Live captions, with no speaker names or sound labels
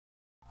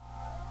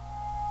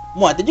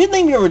What, did you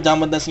think we were done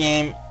with this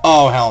game?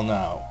 Oh, hell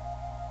no.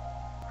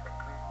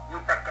 You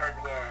back at it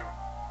again.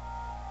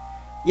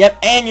 Yep,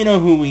 and you know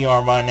who we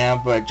are by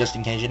now, but just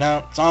in case you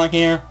don't, Sonic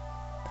here.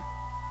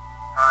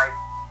 Hi.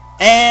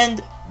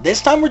 And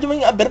this time we're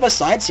doing a bit of a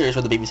side series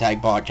for the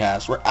BBTAG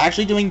podcast. We're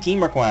actually doing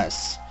team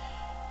requests.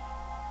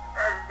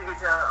 As you can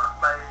tell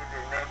by the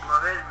name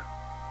of it,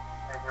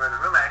 and you're in the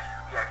room,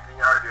 we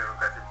actually are doing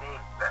requested team.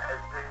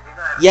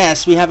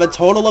 Yes, we have a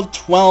total of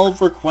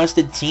 12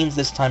 requested teams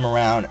this time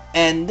around,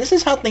 and this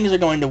is how things are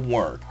going to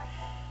work.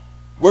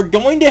 We're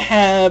going to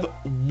have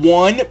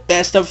one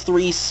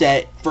best-of-3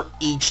 set for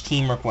each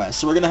team request.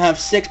 So we're going to have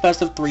 6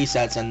 best-of-3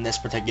 sets in this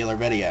particular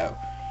video.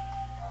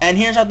 And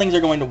here's how things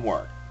are going to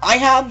work. I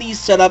have these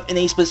set up in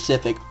a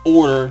specific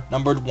order,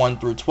 numbered 1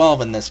 through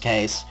 12 in this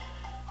case.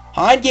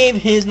 Hyde gave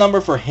his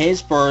number for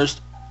his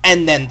first,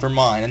 and then for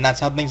mine, and that's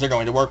how things are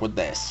going to work with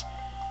this.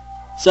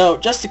 So,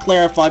 just to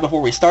clarify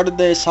before we started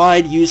this,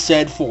 Hyde, you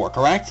said 4,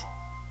 correct?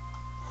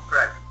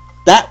 Correct.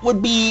 That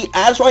would be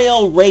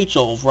Azrael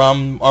Rachel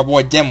from our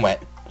boy Dimwit.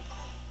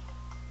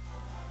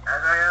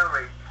 Azrael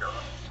Rachel.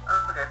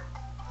 Okay.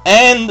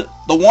 And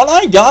the one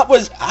I got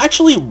was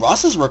actually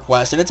Russ's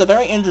request, and it's a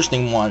very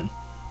interesting one.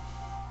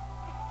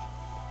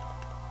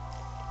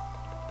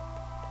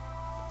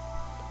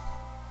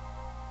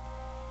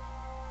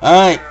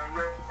 Alright. These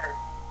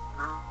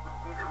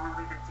will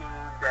be the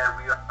teams that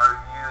we are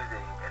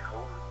using, and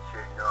holy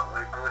shit, you know,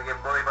 I'm gonna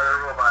get bullied by the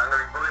robot. I'm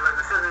gonna be bullied by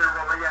the scissors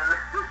robot again.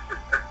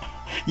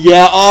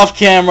 Yeah, off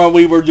camera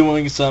we were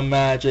doing some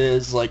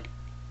matches, like,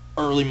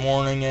 early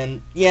morning,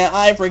 and yeah,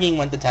 I freaking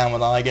went to town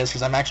with her, I guess,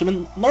 because I've actually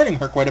been learning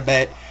her quite a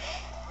bit.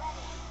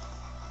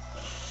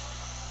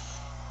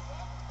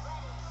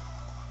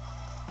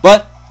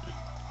 But,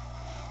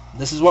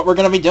 this is what we're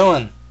going to be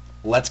doing.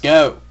 Let's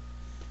go.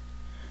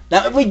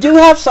 Now, if we do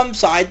have some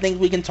side things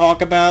we can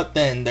talk about,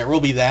 then there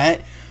will be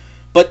that.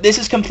 But this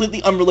is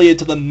completely unrelated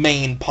to the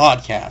main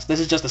podcast. This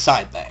is just a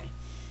side thing.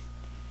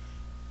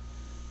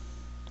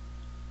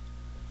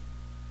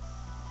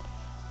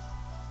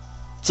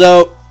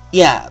 So,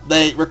 yeah,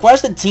 the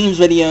requested teams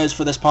videos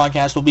for this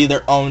podcast will be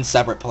their own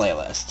separate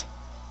playlist.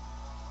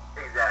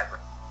 Exactly.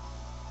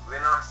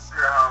 We're not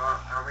sure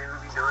how many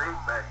we'll be doing,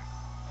 but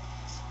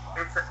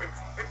it's up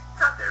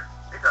there.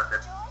 It's up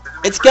there.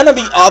 It's gonna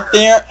be up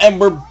there, and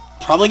we're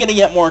probably gonna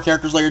get more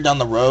characters later down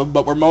the road,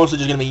 but we're mostly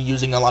just gonna be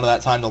using a lot of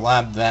that time to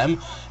lab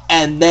them,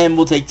 and then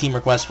we'll take team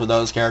requests for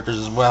those characters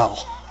as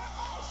well.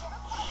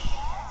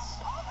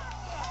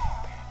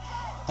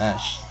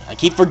 I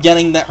keep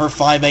forgetting that her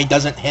 5A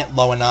doesn't hit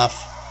low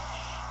enough.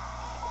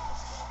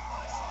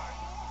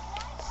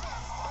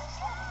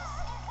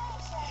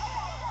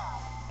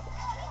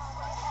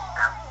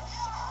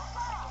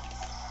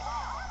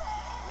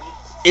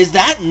 Is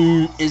that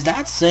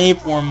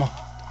safe or? I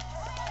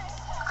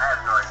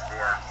have no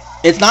idea.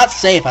 It's not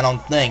safe, I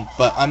don't think,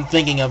 but I'm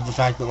thinking of the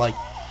fact that, like,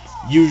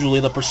 usually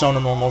the Persona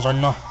normals are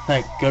not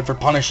that good for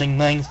punishing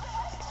things.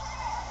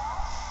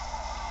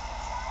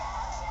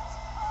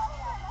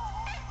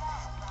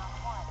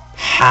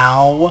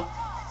 How?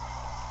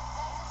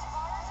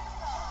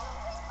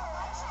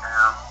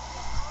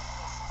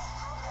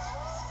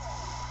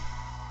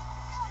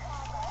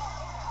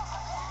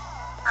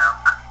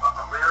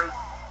 Really?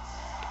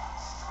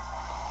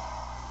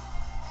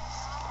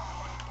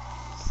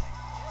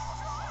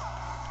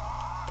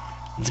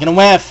 It's gonna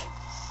whiff.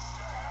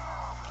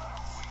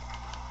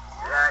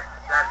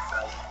 That's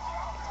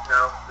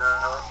no.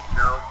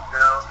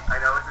 I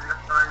know what you're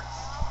doing.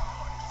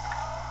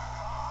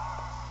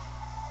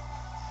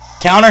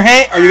 Counter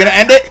hit? Are you gonna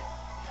end it?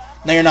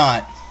 No, you're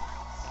not.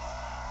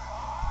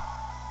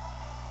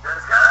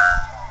 Just go.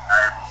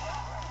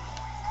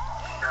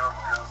 No.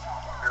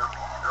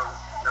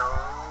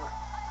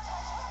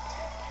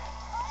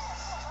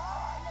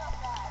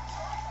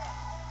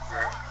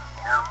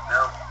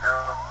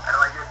 No. I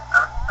don't like this. I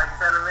don't like the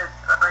sound of it.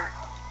 I don't like it.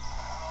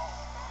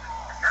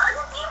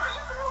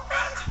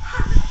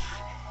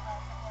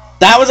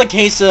 That was a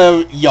case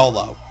of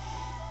YOLO.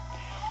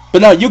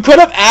 But no, you could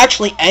have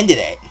actually ended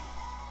it.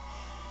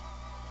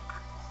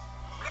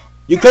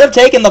 You could have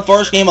taken the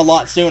first game a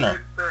lot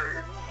sooner.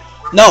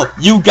 No,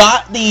 you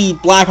got the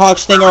Blackhawk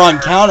Stinger on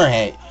counter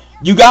hit.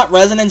 You got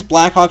Resonance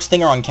Blackhawk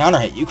Stinger on counter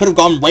hit. You could have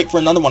gone right for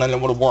another one and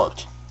it would have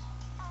worked.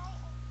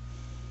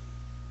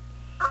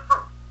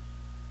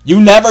 You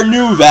never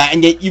knew that,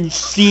 and yet you've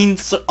seen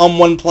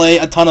someone play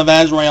a ton of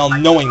Azrael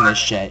knowing this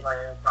shit. I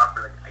do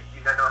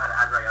not know how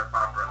to Azrael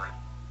properly.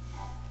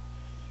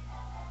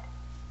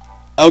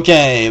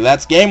 Okay,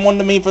 that's game 1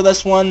 to me for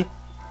this one.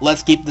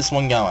 Let's keep this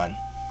one going.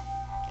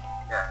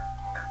 Yeah.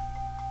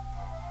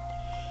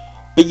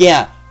 But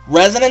yeah,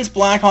 Resonance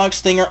Blackhawk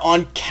Stinger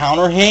on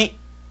counter hit,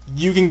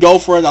 you can go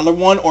for another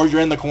one, or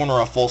you're in the corner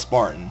of full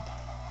Spartan.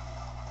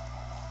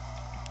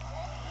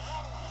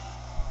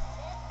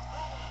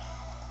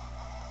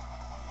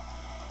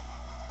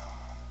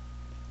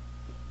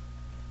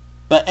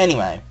 But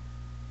anyway.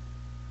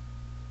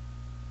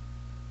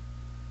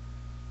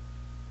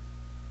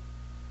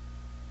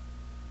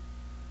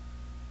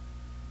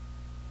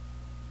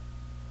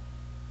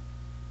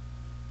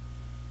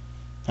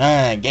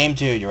 Alright, game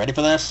 2. You ready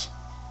for this?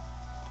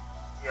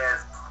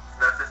 Yes.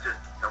 No, sister.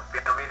 Don't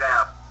fail me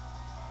down.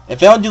 It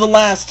failed you the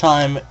last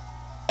time,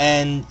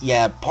 and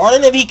yeah,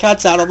 pardon if he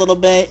cuts out a little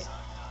bit.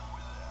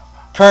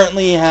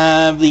 Currently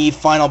have the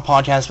final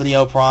podcast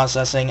video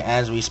processing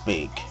as we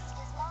speak.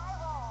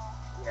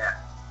 Yeah.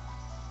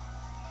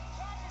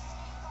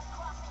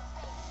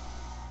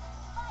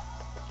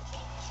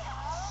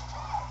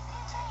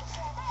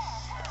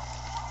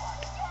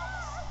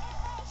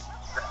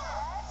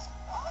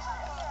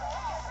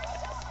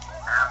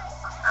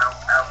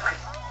 Ow, wait.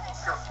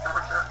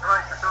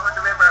 Don't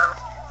remember.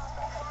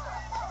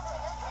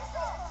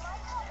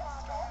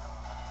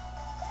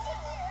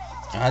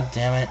 God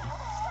damn it.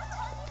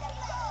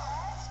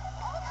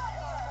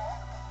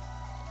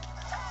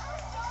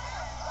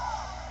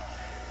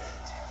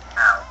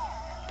 Ow.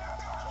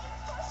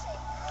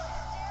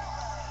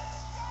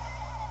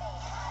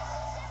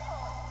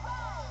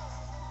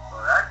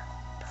 Well, that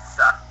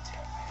sucked.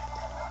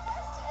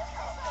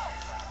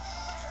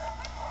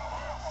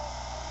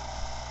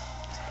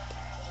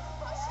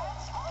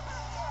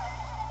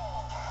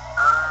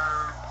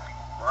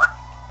 What?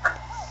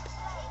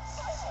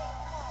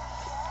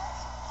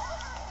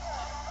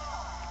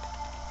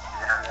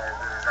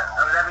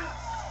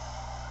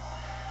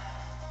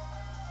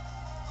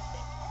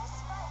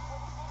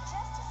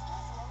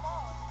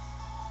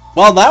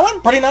 Well, that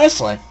went pretty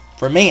nicely.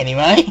 For me,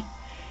 anyway.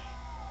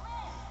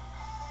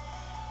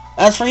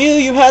 As for you,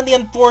 you had the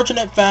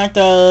unfortunate fact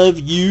of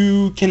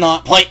you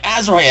cannot play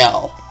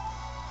Azrael.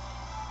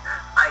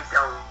 I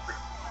don't.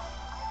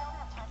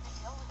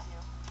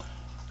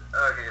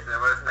 Okay, so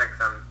what's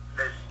next?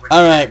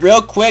 Alright,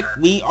 real quick,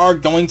 we are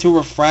going to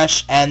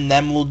refresh, and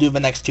then we'll do the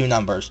next 2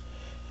 numbers.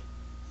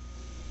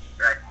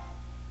 Right.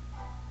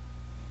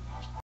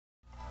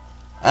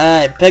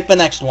 Alright, pick the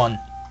next one.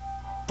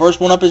 First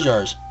one up is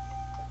yours.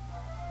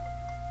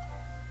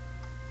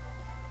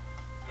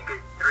 You get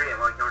 3, and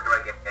what number do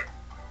I get?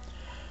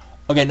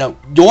 Okay, no,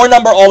 your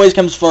number always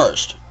comes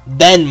first,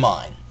 then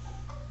mine.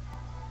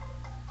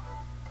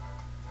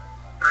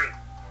 3.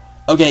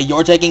 Okay,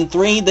 you're taking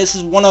 3. This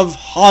is one of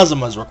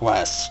Hazuma's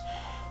requests.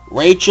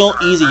 Rachel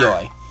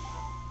Easyoy.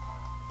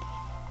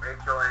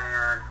 Rachel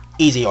and...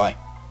 Easyoy.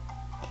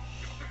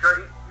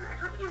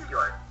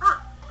 Easyoy. Huh,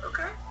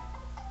 okay.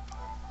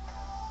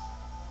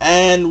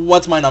 And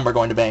what's my number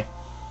going to be?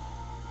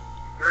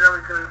 Your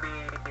number's going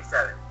to be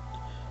 7.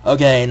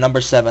 Okay, number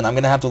 7. I'm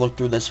going to have to look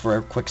through this for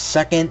a quick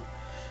second,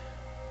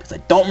 because I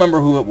don't remember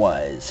who it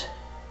was.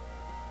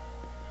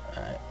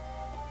 Alright.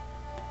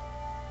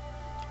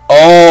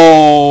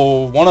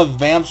 Oh, one of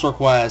Vamp's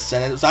requests,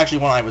 and it was actually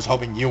one I was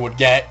hoping you would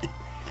get.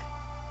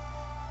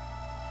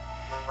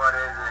 What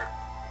is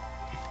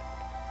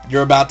it?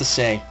 You're about to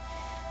say.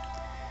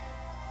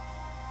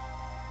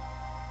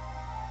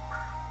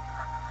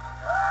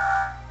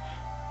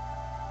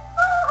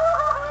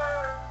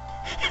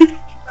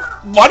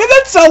 Why did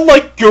that sound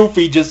like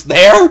Goofy just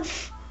there?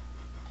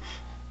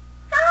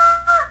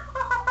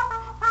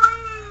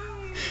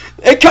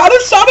 It kind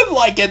of sounded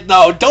like it,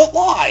 though. Don't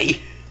lie.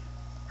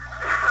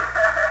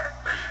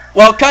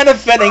 Well, kind of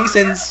fitting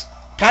since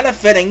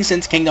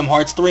Kingdom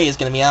Hearts 3 is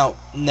going to be out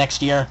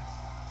next year.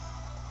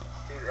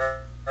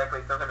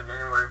 Exactly, sometime in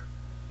January.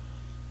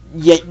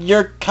 Yeah,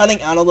 you're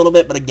cutting out a little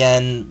bit, but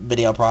again,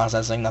 video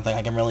processing, nothing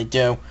I can really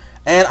do.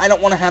 And I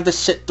don't want to have to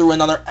sit through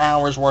another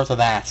hour's worth of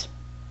that.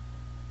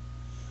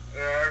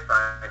 Yeah, it's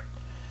fine.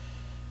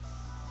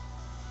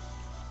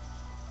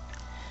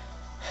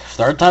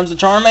 Third time's the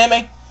charm,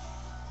 maybe?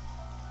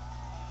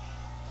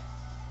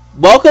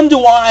 Welcome to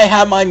why I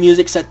have my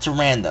music set to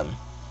random.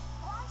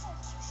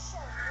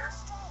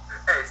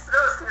 Hey,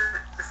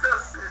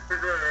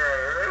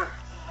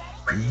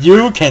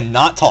 You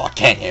cannot talk,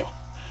 can you?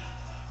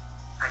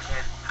 I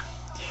can't.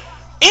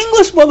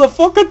 English,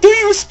 motherfucker, do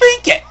you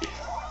speak it?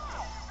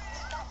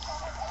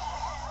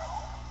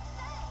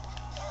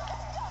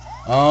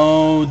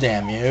 Oh,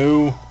 damn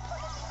you.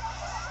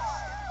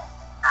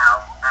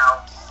 Ow,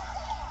 ow.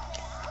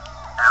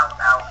 Ow,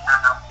 ow,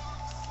 ow.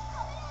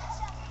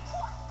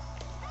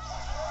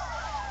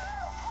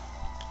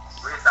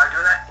 We're gonna start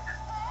doing that?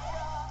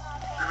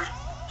 Let me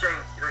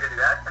change. You gonna do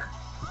that?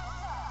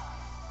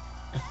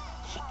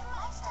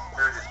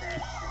 Let me just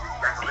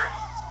dangle it.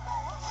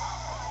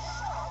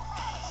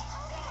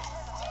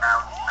 Ow,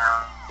 ow.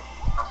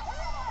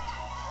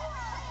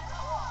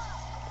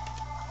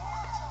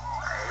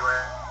 Hey,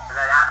 what? Is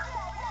that out?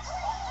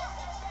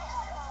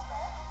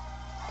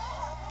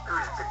 Let me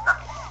just pick that.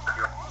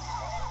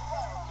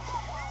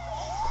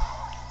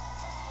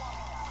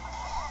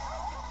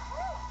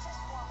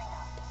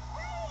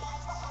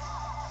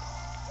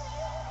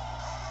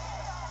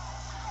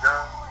 No,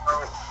 no,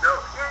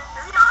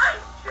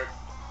 shit.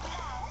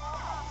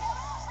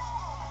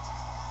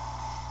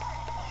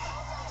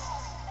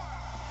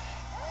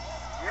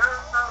 You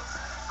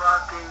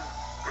fucking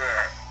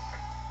dick.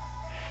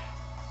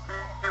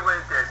 You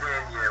went there,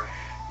 didn't you?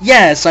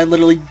 Yes, I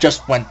literally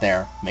just went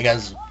there.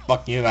 Because,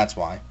 fuck you, that's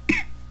why.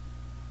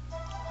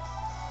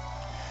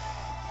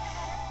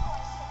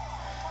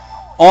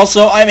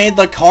 Also, I made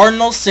the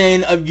cardinal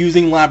sin of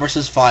using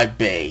Labras's 5B.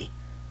 The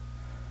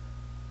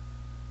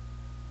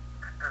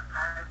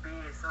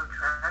 5B is so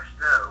trash,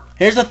 though.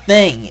 Here's the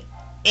thing.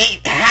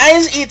 It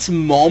has its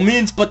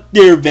moments, but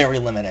they're very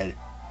limited. It's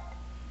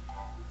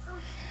so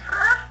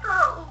trash,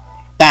 though.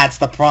 That's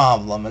the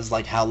problem, is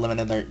like how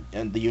limited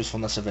the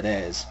usefulness of it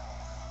is.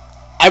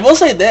 I will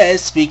say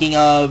this, speaking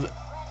of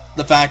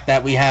the fact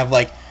that we have,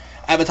 like,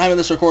 at the time of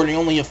this recording,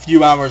 only a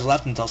few hours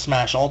left until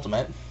Smash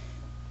Ultimate.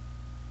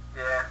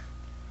 Yeah.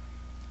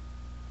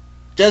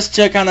 Just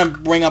to kind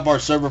of bring up our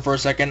server for a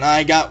second,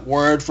 I got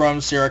word from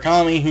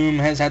Sirakami, whom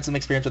has had some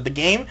experience with the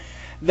game,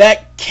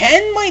 that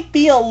Ken might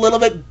be a little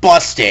bit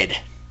busted.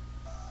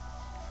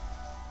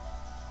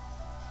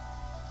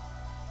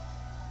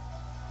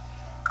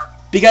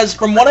 Because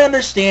from what I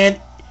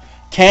understand,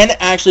 Ken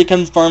actually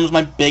confirms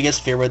my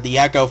biggest fear with the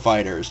Echo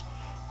Fighters.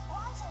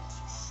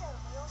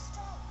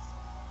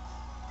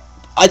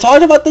 I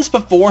talked about this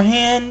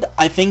beforehand,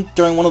 I think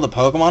during one of the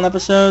Pokemon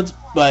episodes,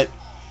 but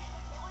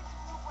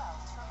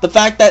the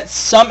fact that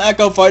some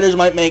Echo Fighters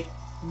might make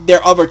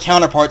their other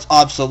counterparts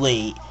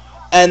obsolete,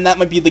 and that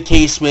might be the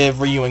case with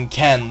Ryu and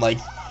Ken. Like,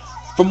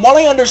 from what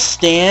I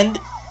understand,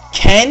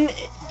 Ken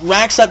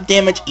racks up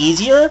damage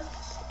easier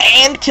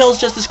and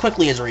kills just as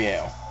quickly as Ryu.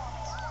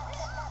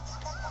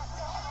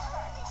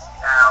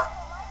 Ow.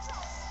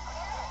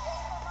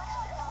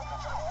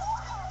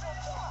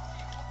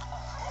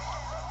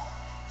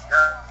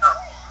 No.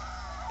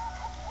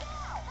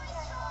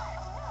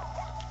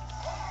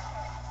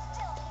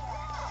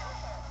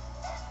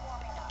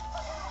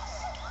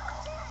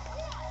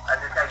 I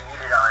just got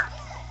yeeted on.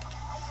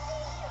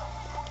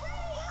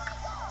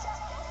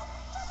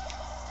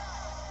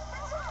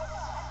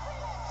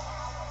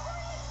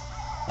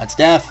 That's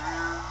death.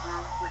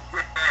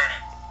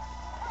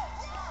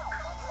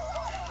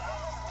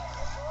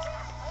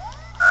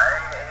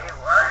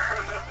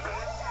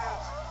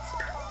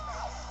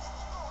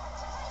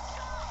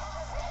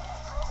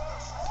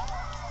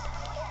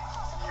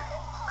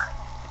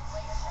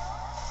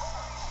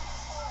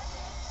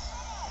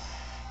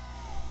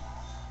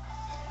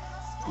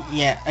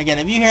 Yeah, again,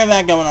 if you hear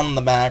that going on in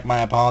the back, my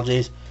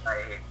apologies.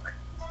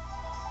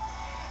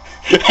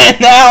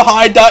 And now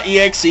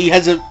High.exe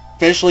has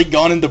officially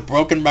gone into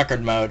broken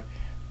record mode.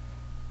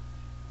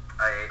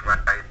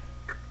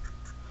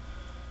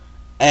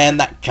 And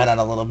that cut out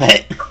a little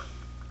bit.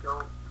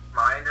 Don't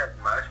mind as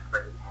much,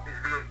 but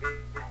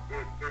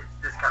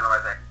it's just kind of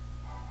like...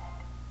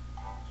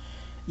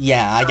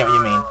 Yeah, I get what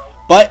you mean.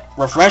 But,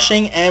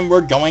 refreshing, and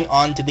we're going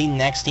on to the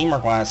next team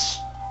request.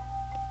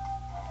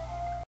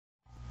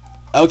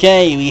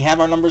 Okay, we have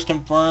our numbers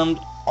confirmed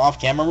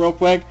off camera real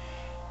quick.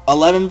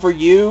 11 for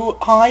you,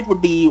 Hyde,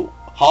 would be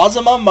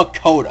Hazama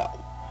Makoto.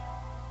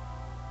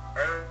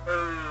 Hey.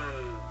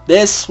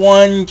 This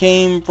one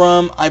came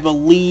from, I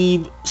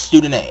believe,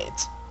 Student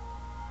AIDS.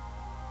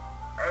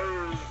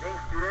 Hey,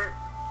 thanks, student.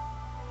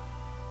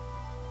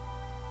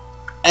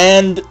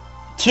 And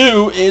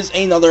 2 is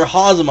another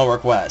Hazama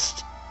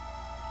request.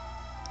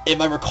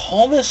 If I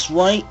recall this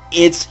right,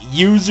 it's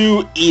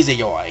Yuzu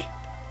Izuyoi.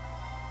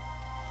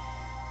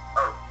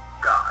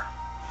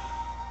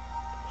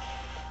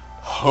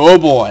 Oh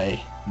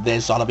boy,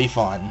 this ought to be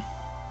fun.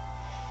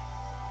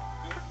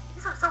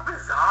 These are so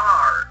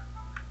bizarre.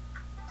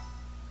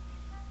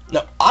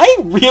 No, I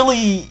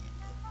really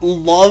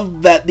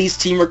love that these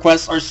team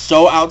requests are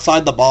so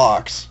outside the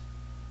box.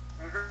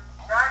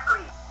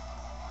 Exactly.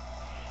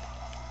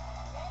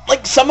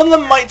 Like, some of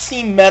them might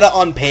seem meta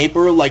on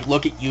paper, like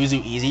look at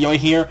Yuzu Izuyoi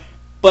here,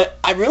 but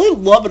I really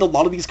love that a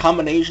lot of these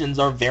combinations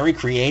are very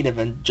creative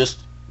and just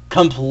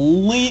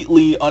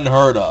completely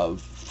unheard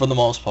of, for the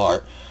most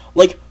part.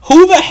 Like,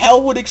 who the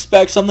hell would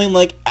expect something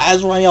like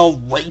Azrael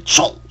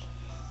Rachel?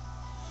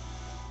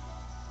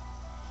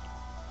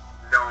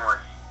 No one.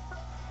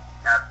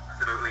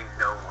 Absolutely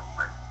no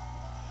one.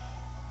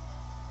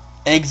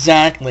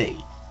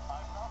 Exactly.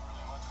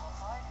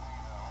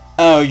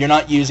 Oh, you're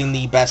not using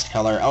the best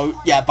color.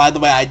 Oh, yeah, by the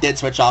way, I did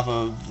switch off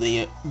of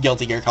the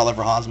Guilty Gear color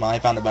for Hazama. I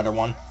found a better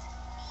one.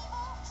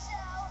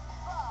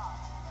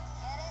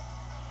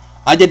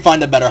 I did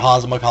find a better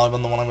Hazama color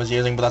than the one I was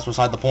using, but that's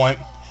beside the point.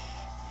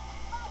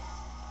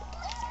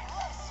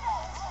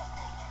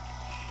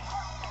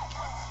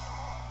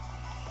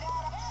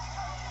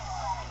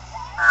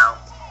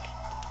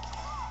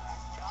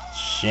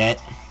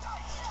 Shit.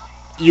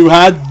 You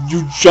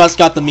just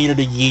got the meter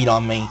to yeet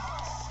on me.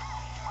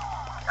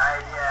 I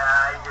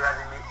do have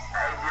the meter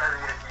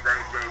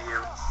to you,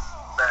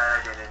 but I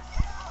didn't.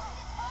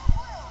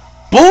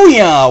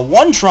 Booyah!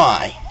 One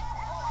try!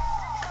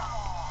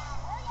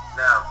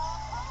 No.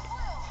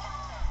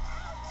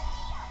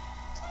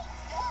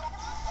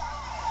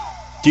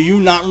 Do you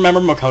not remember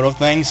Makoto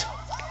things?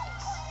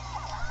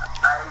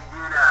 I do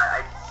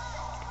not.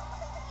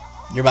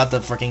 You're about to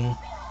freaking...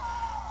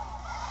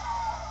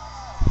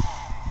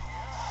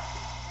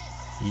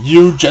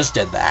 You just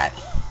did that.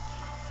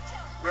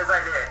 Yes,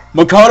 I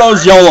did.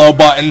 Makoto's YOLO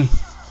button.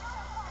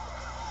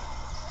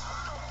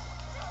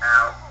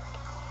 Ow.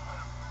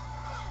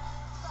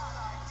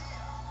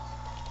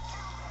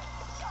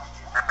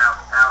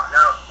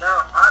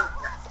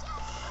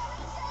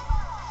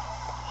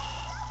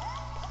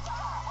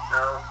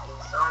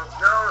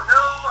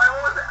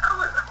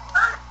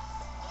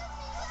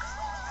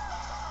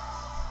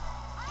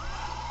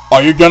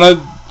 Are you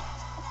gonna...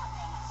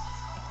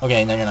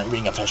 Okay, no, you're not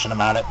being efficient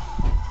about it.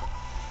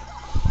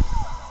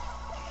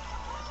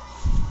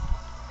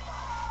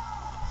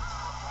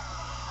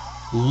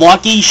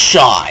 Lucky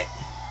shot.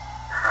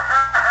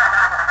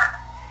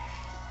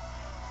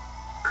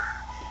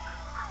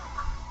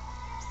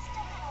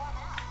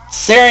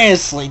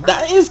 Seriously,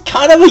 that is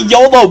kind of a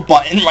YOLO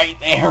button right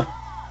there.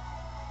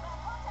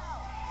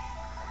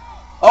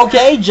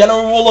 Okay,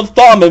 general rule of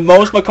thumb, if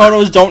most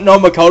Makotos don't know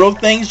Makoto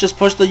things, just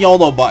push the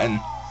YOLO button.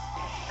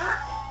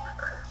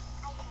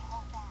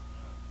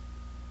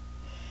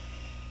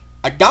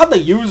 I got the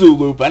Yuzu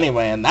loop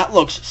anyway, and that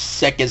looks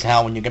sick as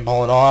hell when you can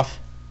pull it off.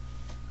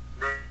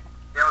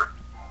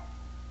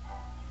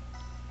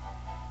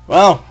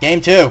 Well, game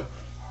 2.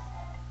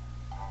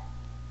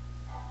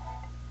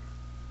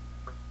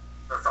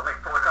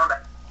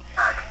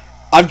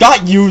 I've got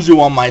Yuzu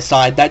on my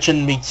side. That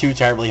shouldn't be too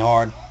terribly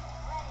hard.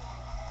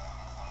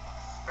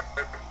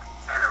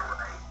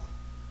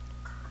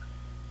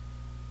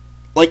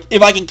 Like,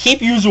 if I can keep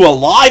Yuzu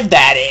alive,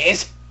 that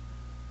is.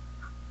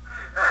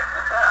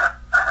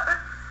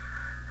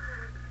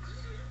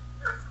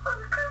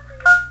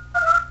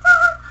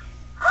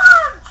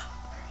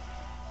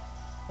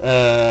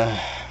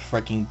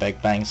 Freaking Big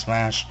Bang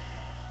Smash.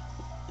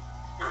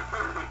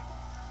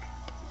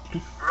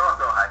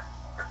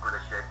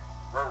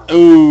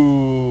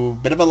 Ooh,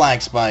 bit of a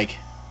lag spike.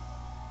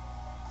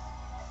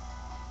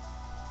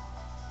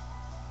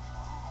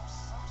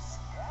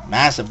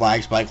 Massive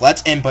lag spike.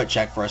 Let's input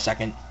check for a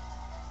second.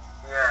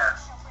 Yeah.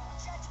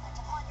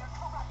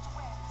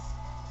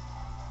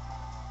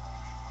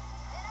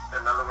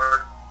 Another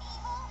word.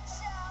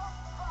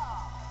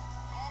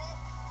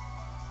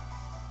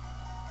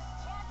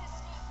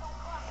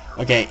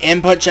 Okay,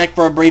 input check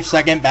for a brief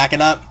second. Back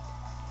it up.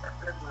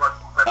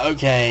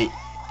 Okay.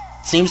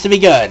 Seems to be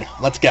good.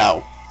 Let's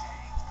go.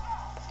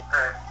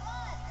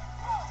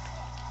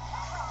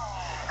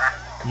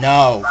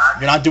 No,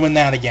 you're not doing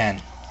that again.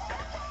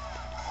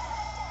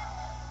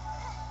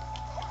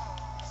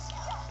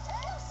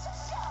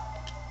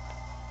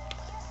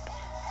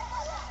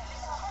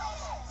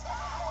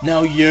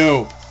 No,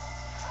 you.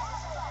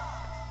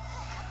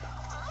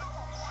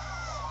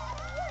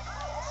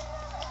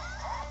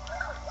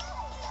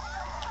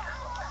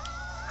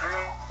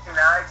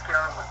 Nice kill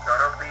with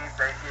Toto, please.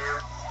 Thank you.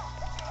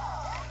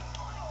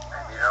 I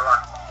need a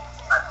lot.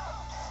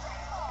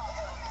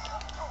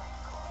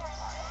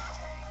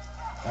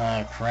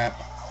 Crap.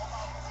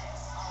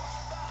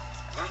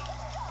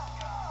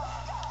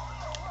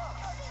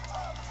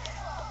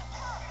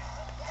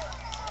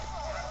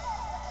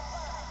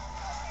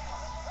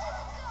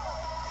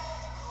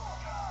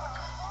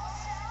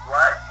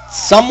 What?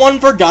 Someone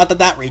forgot that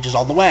that reaches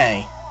all the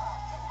way.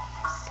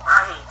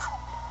 Right.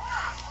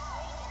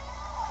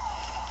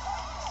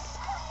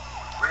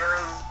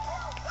 Really?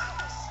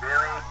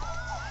 Really?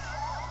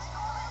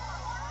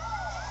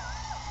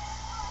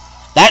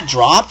 That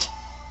dropped?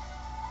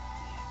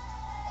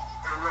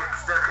 And you're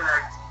still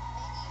connected.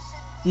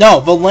 No,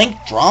 the link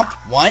dropped?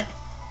 What?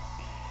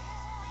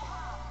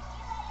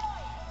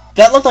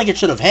 That looked like it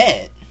should have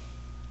hit.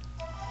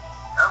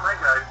 Oh my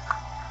god.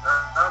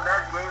 Oh,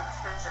 that's game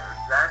 6.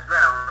 That's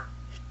round.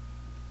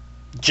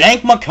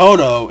 Jank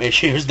Makoto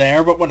issues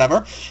there, but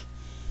whatever.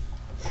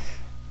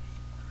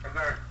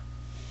 Again,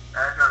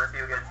 I just want to see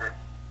who gets it.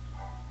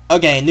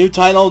 Okay, new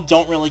title,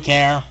 don't really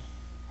care.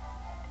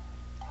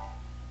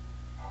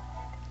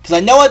 Because I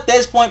know at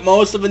this point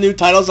most of the new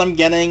titles I'm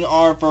getting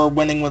are for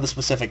winning with a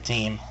specific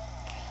team.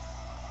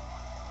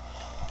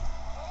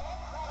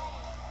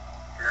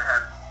 You're gonna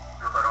have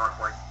Makoto on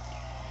point.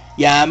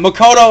 Yeah,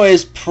 Makoto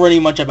is pretty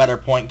much a better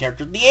point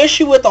character. The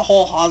issue with the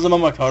whole Hazama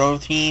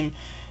Makoto team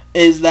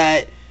is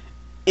that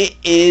it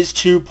is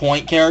 2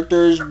 point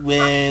characters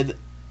with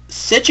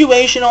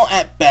situational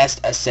at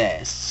best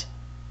assists.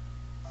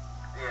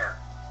 Yeah.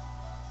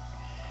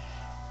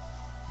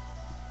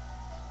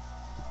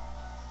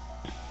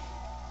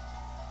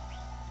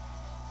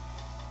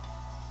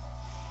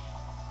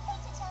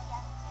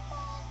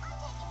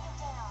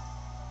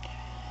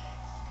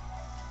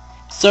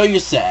 So you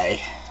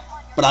say,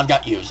 but I've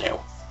got Yuzu.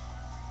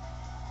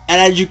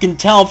 And as you can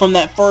tell from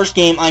that first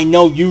game, I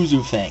know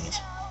Yuzu things.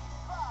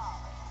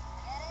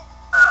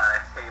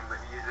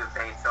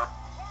 So.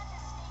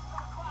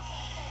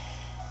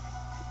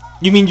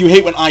 You mean you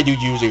hate when I do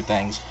Yuzu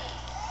things?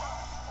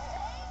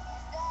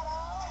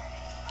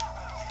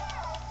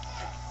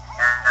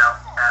 Ow.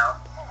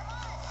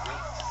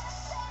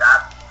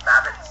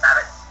 Stop it.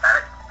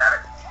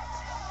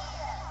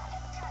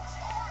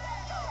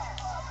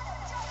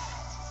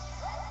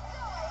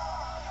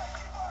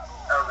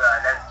 Oh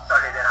god, that's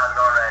started in on it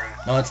already.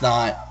 No, it's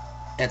not.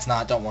 It's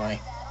not, don't worry.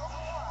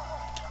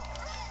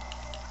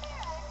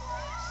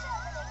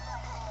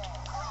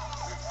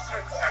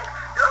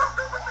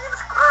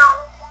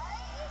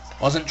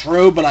 Wasn't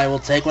true, but I will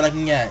take what I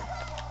can get.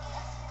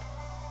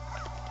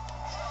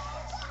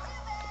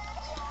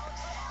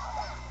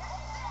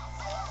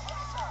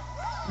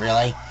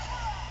 Really?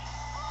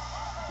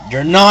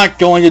 You're not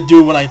going to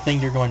do what I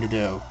think you're going to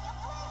do.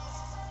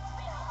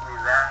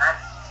 That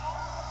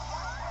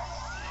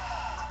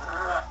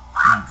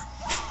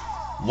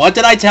What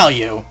did I tell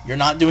you? You're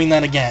not doing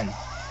that again.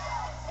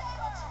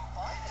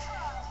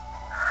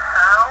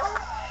 How?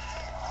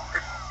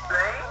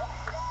 Explain?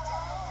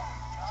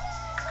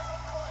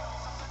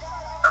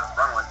 That's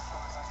the wrong one.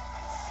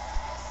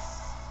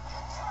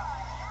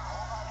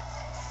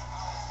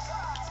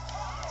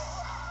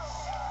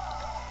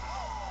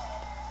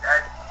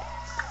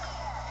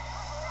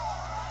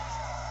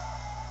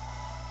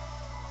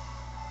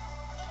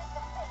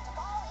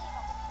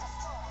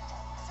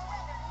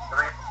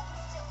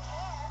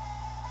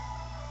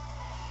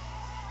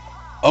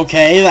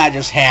 Okay, that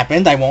just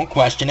happened. I won't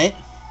question it.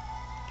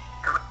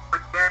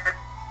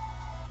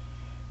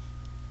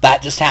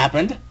 That just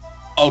happened.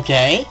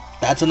 Okay,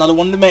 that's another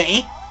one to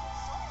me.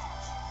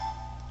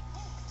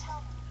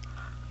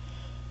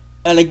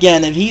 And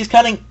again, if he's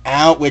cutting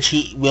out, which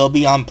he will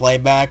be on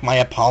playback, my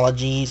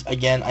apologies.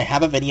 Again, I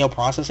have a video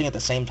processing at the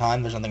same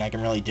time. There's nothing I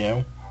can really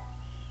do.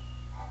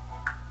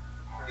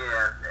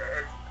 Yeah.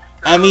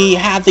 And we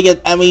have to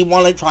get, and we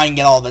want to try and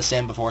get all this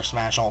in before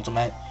Smash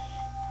Ultimate.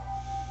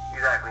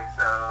 Exactly,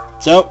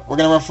 So, we're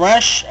going to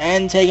refresh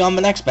and take on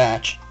the next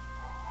batch.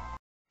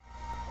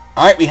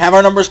 Alright, we have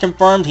our numbers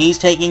confirmed. He's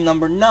taking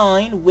number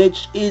 9,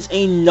 which is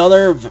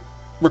another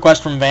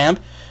request from Vamp.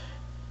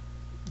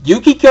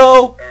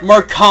 Yukiko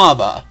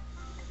Merkaba.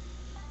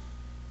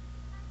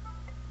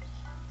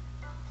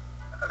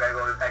 I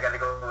gotta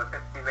go with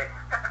 50 May.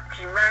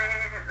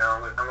 No,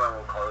 I'm going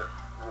with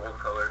World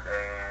Colors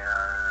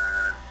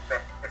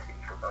and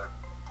Yukiko colors.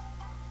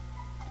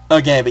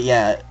 Okay, but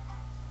yeah.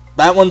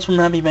 That one's from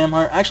Happy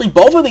Vampire. Actually,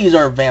 both of these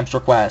are Vamp's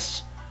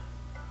requests.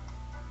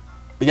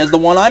 Because the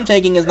one I'm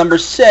taking is number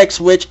 6,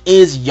 which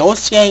is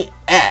Yosuke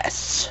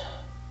S.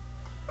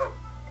 Oh,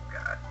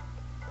 God.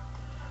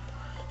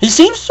 He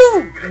seems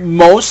to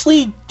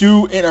mostly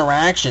do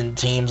interaction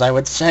teams, I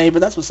would say,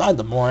 but that's beside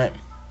the point.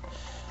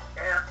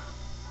 Yeah.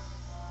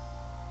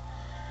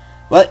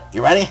 What?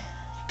 You ready?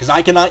 Because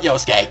I cannot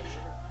Yosuke.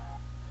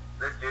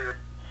 Let's do this.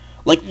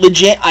 Like,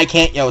 legit, I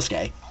can't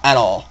Yosuke. At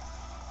all.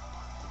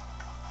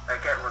 I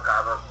can't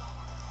Merkaba.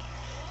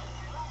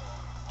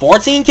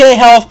 14k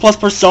health plus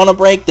Persona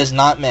Break does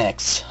not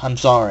mix. I'm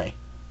sorry.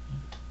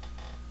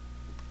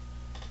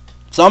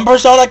 Some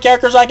Persona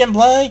characters I can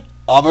play,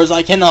 others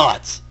I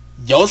cannot.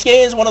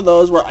 Yosuke is one of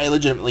those where I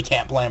legitimately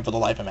can't play him for the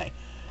life of me.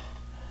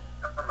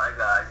 Oh my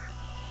God.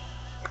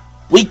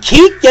 We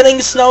keep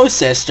getting Snow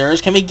Sisters.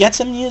 Can we get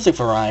some music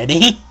variety?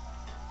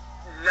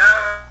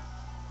 No.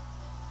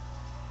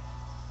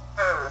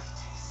 Oh.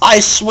 I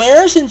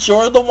swear, since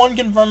you're the one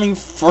confirming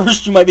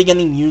first, you might be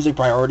getting music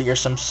priority or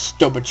some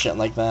stupid shit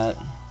like that.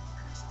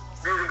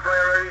 Music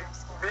priority,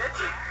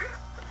 bitch.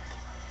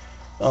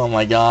 Oh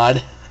my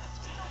god.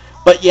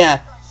 But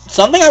yeah,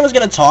 something I was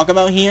going to talk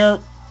about here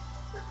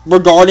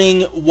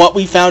regarding what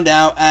we found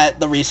out at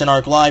the recent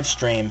ARC live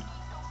stream.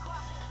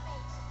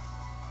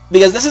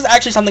 Because this is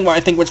actually something where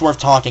I think it's worth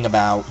talking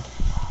about.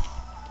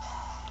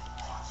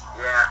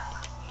 Yeah.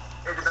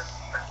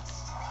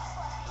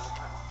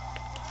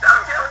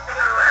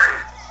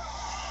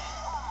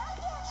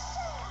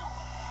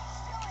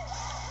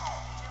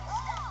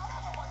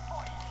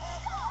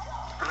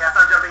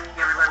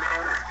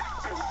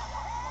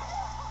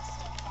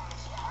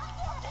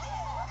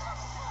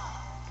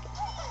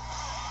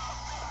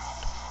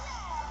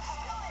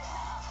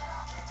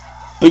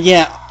 But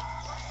yeah,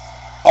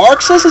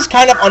 Arxis is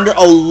kind of under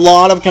a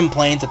lot of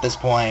complaints at this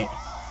point.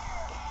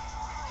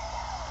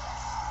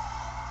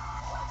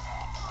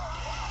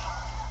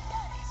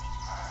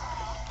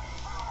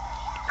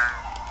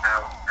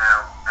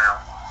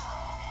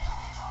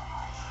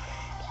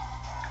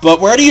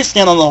 But where do you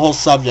stand on the whole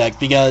subject?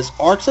 Because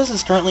Arxis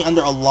is currently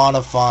under a lot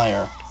of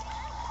fire.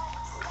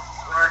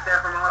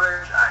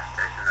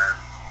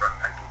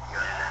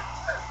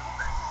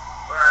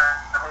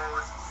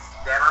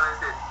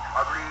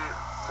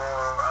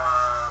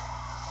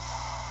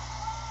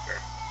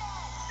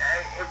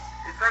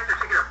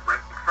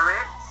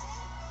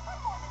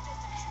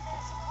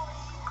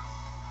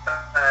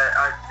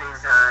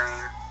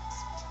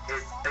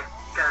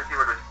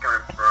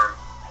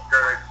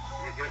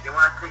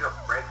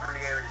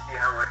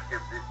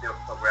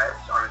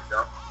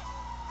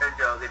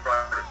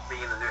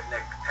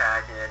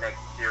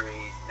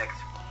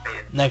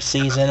 Next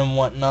season and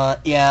whatnot,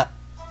 yeah.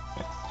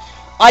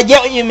 I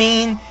get what you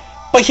mean,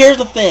 but here's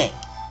the thing.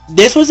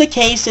 This was a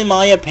case, in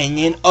my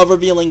opinion, of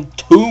revealing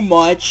too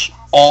much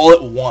all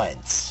at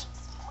once.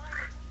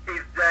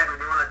 Exactly,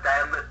 they want to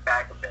dial it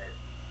back a bit.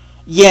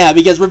 Yeah,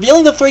 because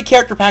revealing the 3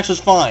 character packs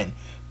was fine.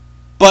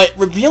 But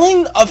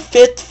revealing a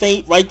 5th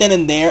Fate right then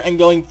and there and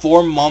going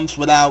 4 months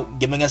without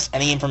giving us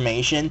any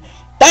information,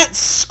 that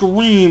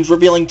screams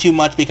revealing too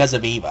much because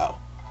of EVO.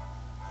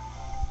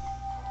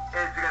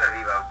 It's because of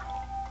EVO.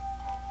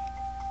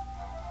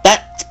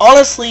 That's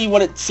honestly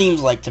what it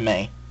seems like to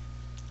me.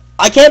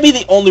 I can't be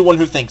the only one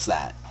who thinks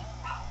that.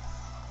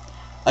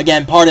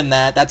 Again, pardon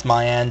that, that's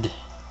my end.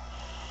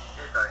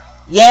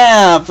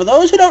 Yeah, for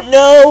those who don't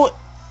know,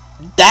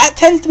 that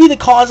tends to be the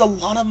cause of a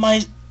lot of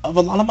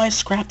my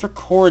scrapped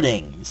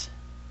recordings.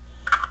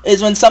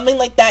 Is when something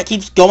like that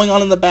keeps going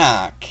on in the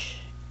back.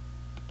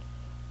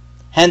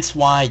 Hence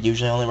why I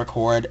usually only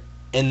record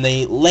in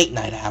the late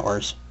night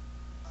hours.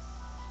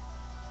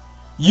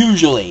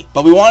 Usually.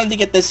 But we wanted to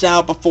get this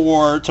out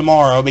before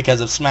tomorrow because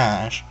of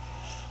Smash.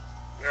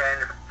 Yeah,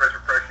 and first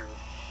impressions.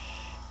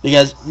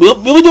 Because we'll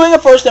be doing our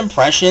first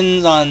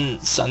impressions on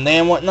Sunday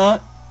and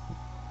whatnot.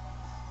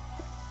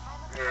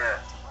 Yeah.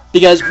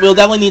 Because we'll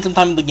definitely need some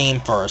time in the game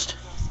first.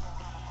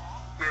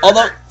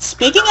 Although,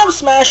 speaking of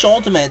Smash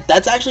Ultimate,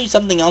 that's actually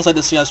something else I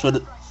discussed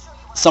with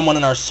someone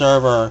in our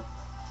server.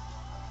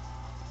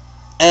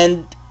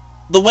 And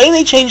the way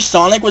they changed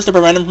Sonic was to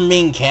prevent him from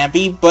being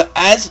campy, but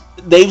as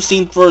they've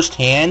seen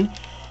firsthand,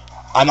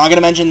 I'm not going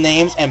to mention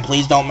names, and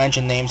please don't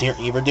mention names here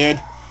either,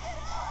 dude.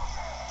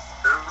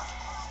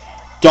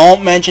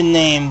 Don't mention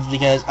names,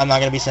 because I'm not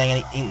going to be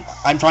saying any...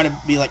 I'm trying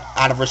to be, like,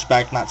 out of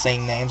respect, not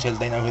saying names, because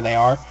they know who they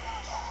are.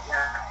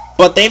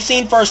 But they've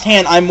seen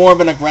firsthand I'm more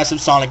of an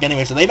aggressive Sonic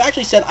anyway, so they've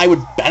actually said I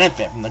would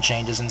benefit from the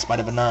changes in spite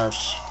of the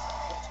nerfs.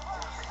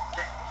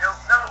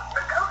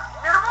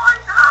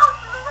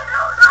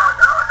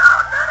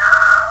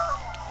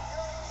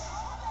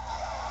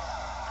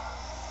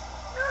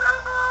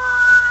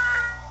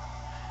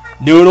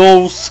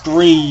 Noodle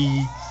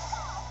Scree.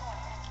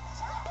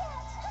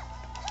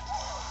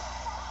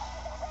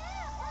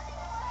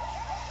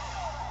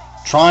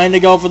 Trying to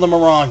go for the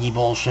Miragi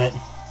bullshit.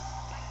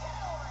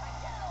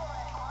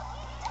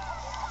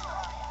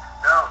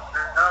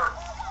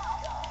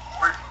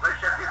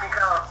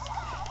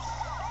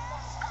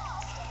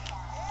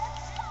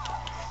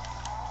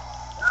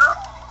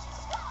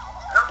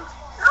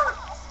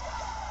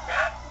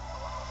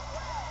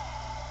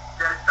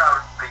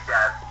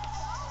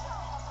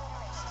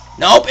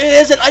 Nope, it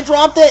isn't. I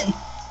dropped it.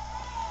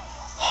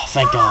 Oh,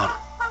 thank God.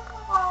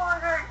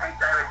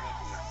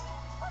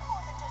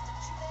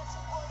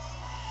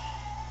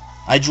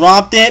 I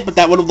dropped it, but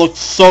that would have looked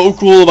so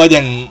cool if I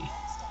didn't.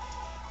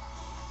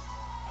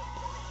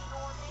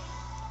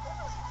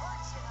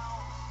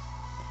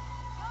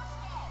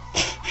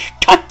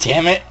 God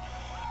damn it.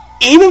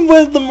 Even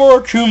with the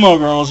Murakumo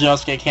girls,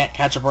 Yosuke can't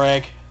catch a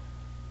break.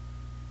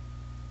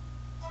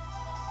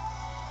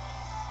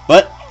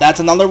 But that's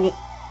another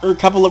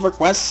couple of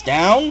requests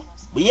down.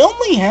 We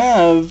only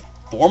have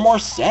 4 more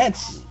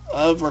sets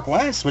of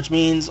requests, which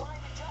means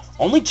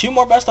only 2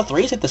 more best of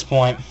 3s at this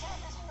point.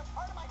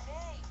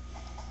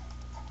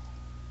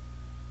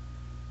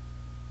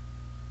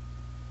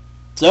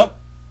 So,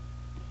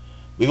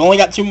 we've only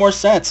got 2 more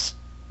sets.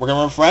 We're going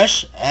to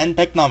refresh and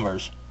pick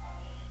numbers.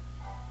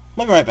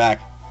 We'll be right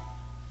back.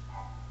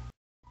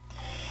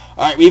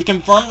 Alright, we've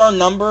confirmed our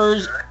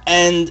numbers,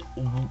 and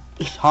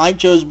I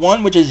chose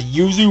one, which is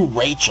Yuzu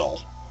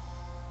Rachel.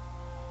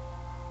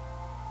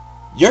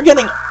 You're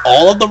getting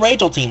all of the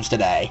Rachel teams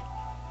today.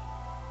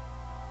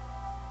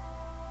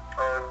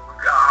 Oh,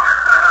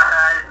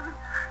 God. I'm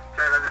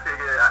trying to take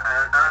it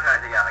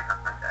out of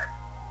context.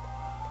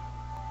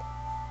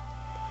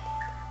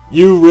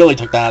 You really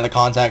took that out of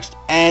context.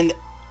 And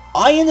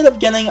I ended up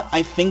getting,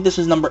 I think this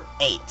is number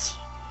 8.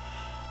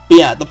 But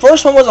yeah, the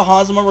first one was a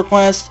Hazama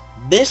request.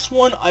 This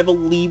one, I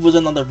believe, was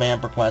another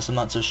Vamp request. I'm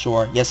not so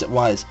sure. Yes, it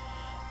was.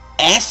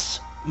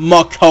 S.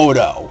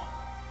 Makoto.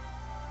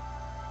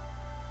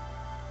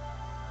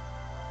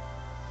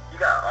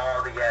 Got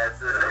all the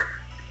S's.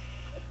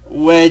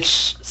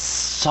 Which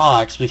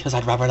sucks, because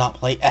I'd rather not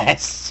play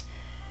S.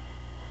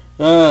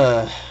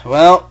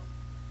 Well,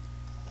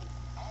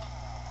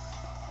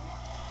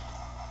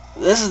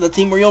 this is the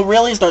team where you'll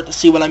really start to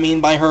see what I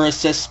mean by her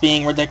assists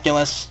being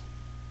ridiculous.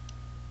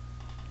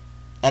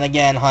 And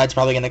again, Hyde's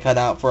probably going to cut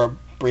out for a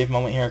brief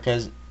moment here,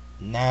 because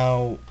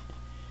now...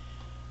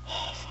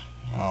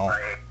 Oh.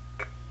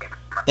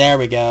 There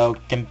we go.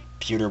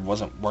 Computer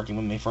wasn't working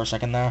with me for a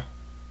second there.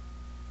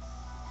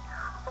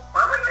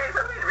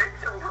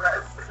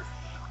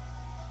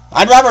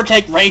 I'd rather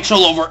take Rachel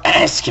over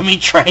S. Can we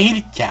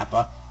trade?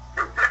 Kappa.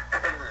 No,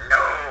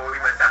 we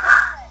must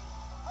not.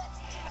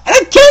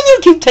 And again, you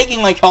keep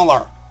taking my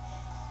color.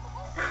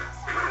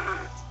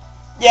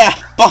 Yeah,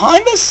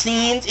 behind the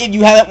scenes, if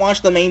you haven't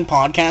watched the main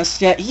podcast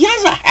yet, he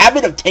has a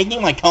habit of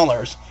taking my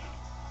colors.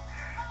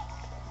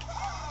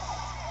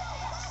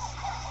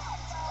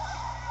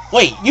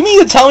 Wait, you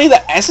mean to tell me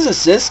that S's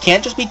assists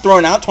can't just be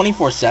thrown out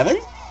 24/7?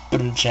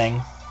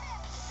 Boom-ching.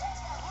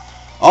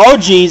 Oh,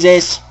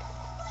 Jesus.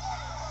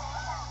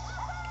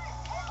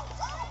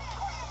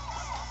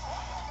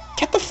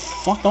 Get the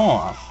fuck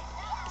off.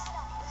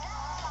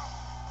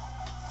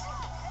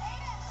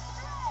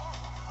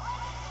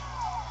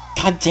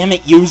 God damn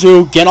it,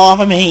 Yuzu, get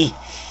off of me.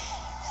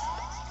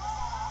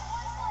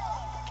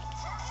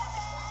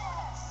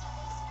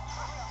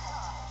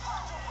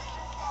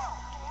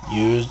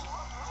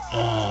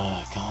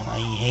 God, I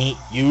hate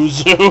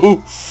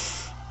Yuzu.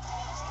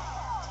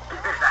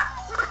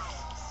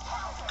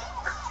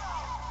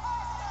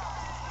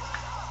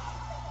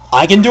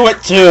 I can do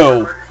it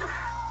too.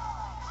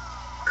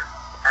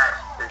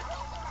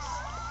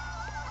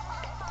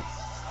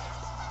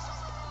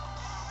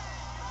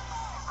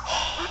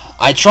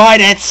 I tried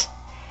it!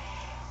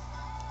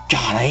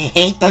 God, I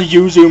hate the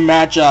Yuzu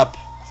matchup.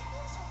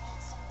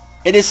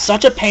 It is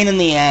such a pain in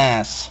the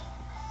ass.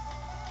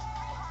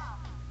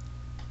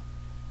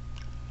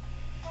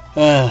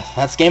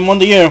 That's game 1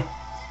 to you.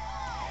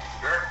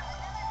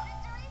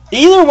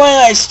 Either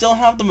way, I still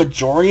have the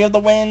majority of the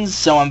wins,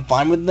 so I'm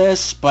fine with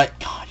this, but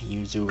God,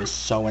 Yuzu is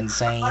so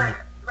insane.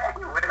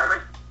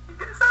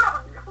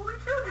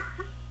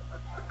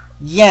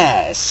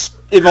 Yes,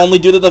 if only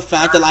due to the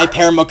fact that I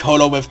pair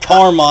Makoto with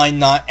Carmine,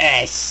 not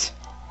S.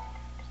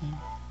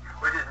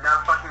 Which is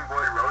not fucking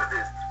Boy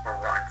Roses for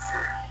once.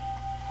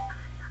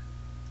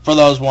 For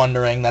those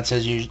wondering, that's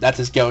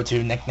his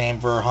go-to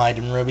nickname for Hyde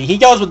and Ruby. He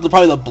goes with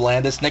probably the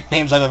blandest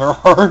nicknames I've ever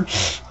heard.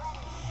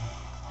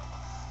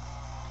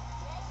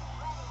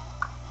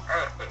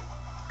 Hey,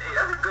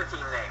 that's a good team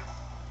name.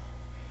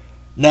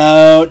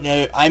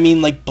 No, I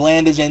mean like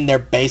bland is in their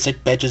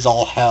basic bitches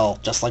all hell,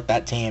 just like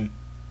that team.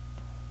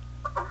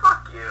 Oh,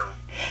 fuck you.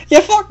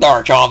 Yeah, fuck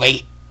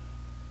Narchovi.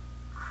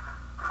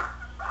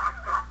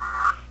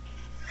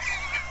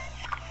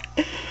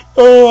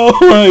 Oh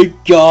my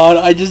God,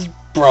 I just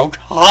broke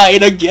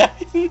Hyde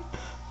again.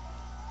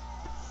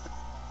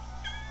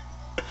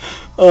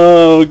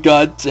 Oh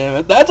God damn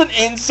it! That's an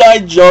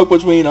inside joke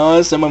between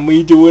us, and when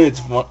we do it, it's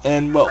fun.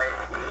 And well,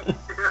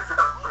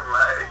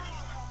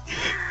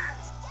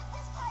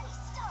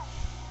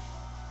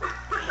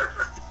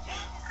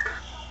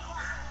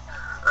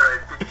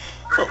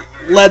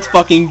 let's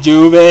fucking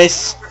do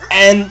this,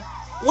 and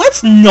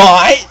let's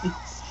not.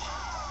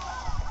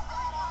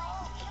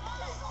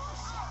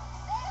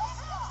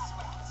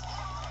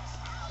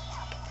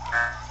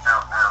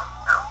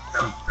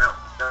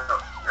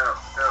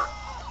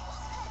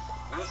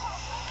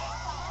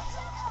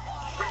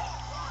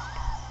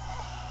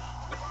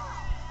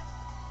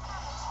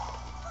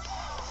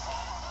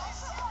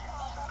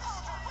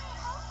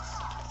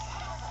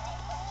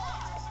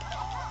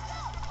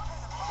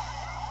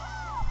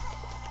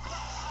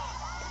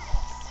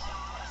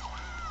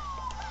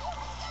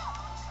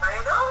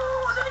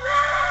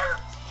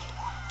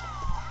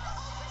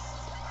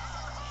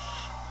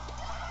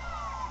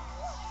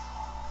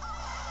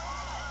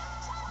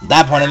 At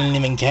that point, I didn't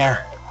even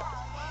care.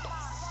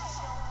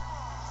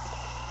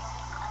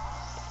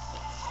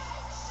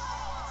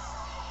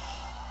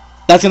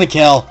 That's gonna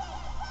kill.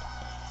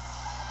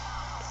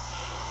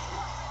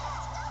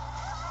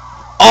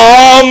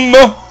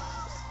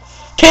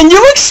 Can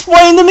you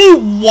explain to me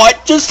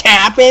what just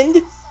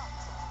happened?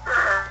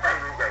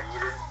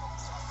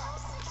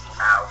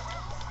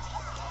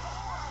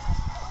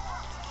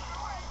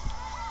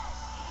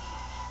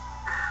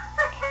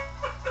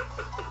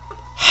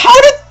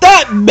 How did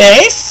that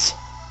miss?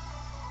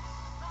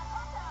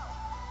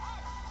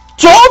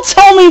 Don't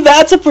tell me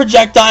that's a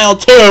projectile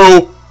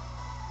too!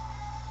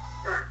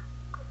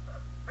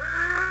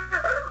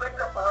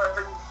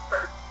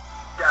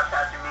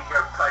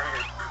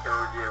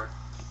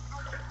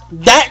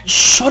 That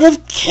should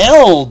have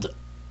killed!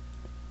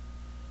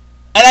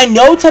 And I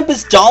know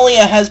Tempest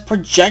Dahlia has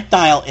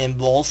projectile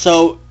invul,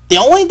 so the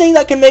only thing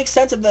that can make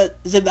sense of that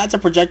is if that's a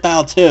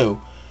projectile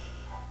too.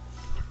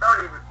 It's not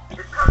a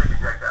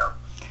projectile.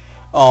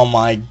 Oh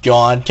my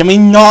God. Can we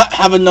not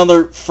have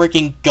another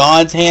freaking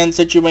God's Hand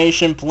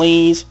situation,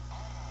 please?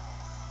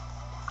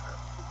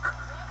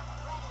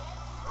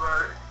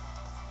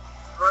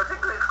 Well,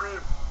 technically,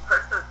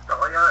 Tempest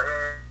Dahlia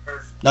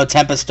is... No,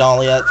 Tempest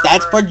Dahlia.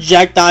 That's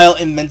projectile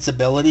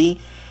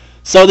invincibility.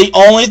 So the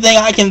only thing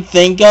I can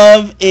think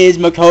of is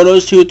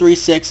Makoto's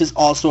 236 is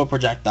also a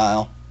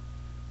projectile.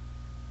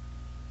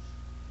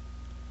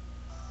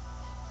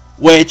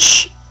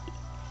 Which,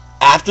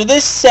 after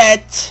this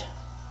set,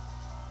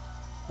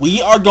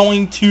 we are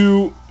going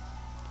to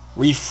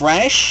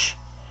refresh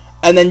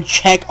and then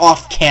check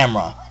off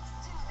camera.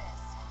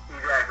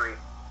 Exactly.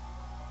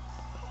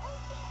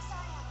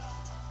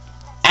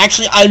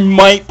 Actually, I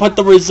might put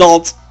the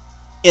results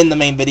in the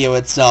main video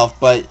itself,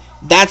 but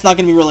that's not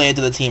going to be related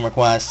to the team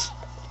requests.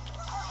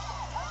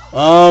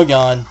 Oh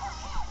God.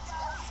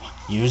 Fuck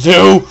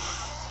Yuzu!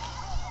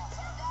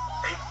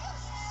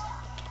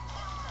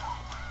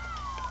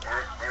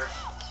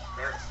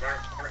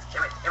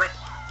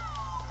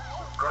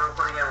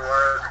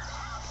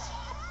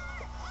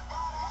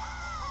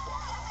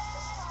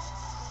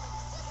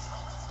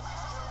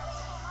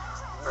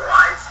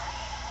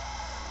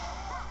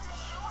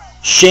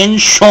 Shin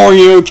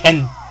Shoryu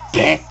can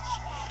bitch.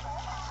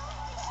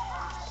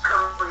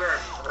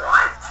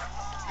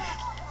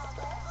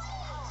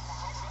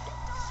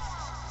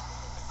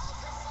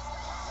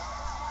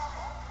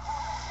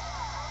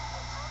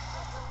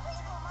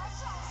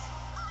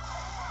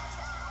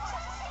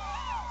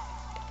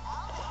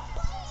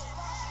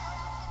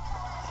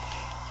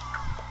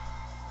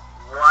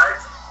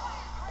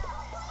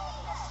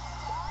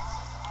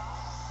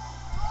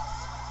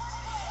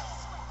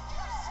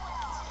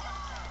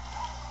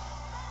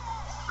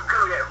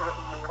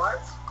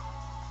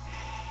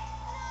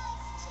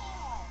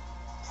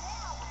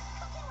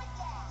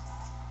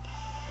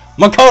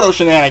 Makoto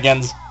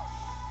shenanigans.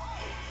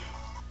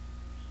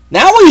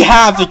 Now we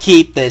have to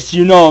keep this,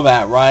 you know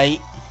that, right?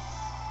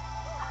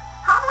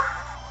 How the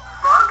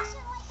fuck?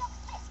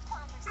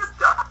 Just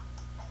stop.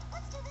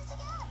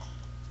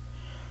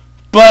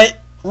 But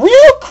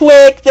real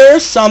quick,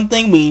 there's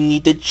something we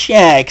need to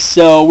check,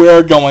 so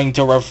we're going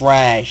to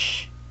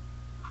refresh.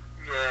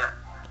 Yeah.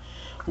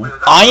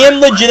 I am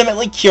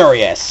legitimately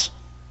curious.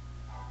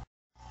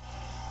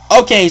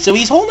 Okay, so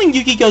he's holding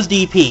Yukiko's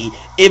DP.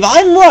 If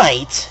I'm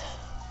right...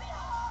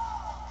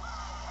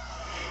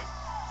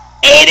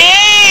 It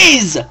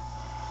is!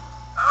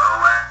 Oh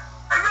my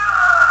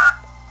god!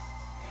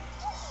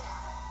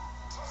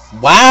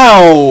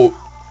 Wow!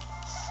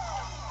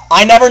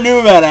 I never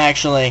knew that,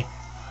 actually.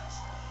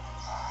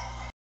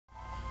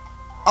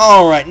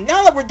 Alright,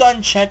 now that we're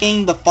done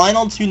checking, the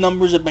final two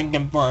numbers have been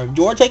confirmed.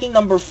 You're taking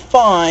number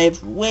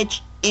 5,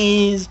 which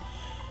is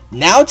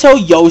Naoto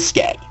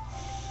Yosuke.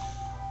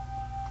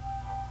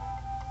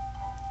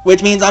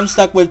 Which means I'm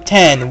stuck with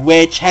 10,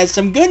 which has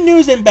some good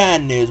news and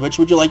bad news. Which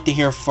would you like to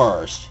hear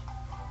first?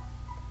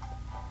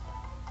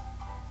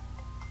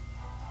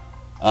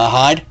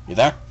 Hyde, you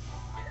there?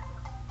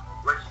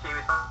 Which team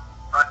is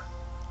on?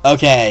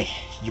 Okay,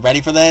 you ready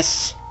for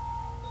this?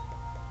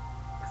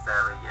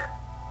 Sadly, yeah.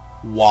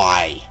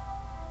 Why?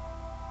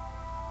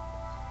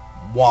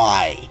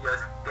 Why? Which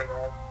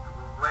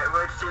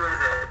team is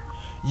it?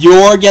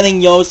 You're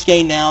getting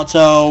Yosuke,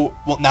 Naoto,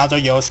 well,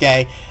 Naoto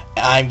Yosuke,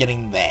 and I'm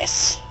getting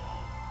this.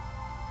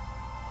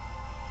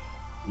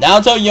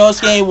 Naoto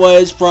Yosuke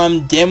was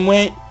from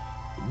Dimwit.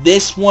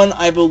 This one,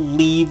 I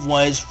believe,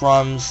 was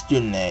from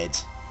Student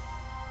Aids.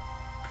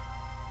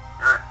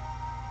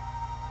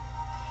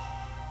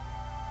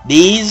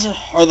 These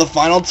are the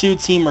final two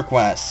team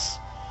requests,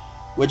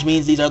 which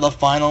means these are the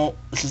final.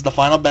 This is the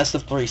final best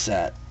of 3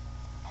 set.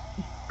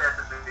 Best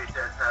of 3 sets.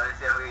 Let's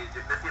see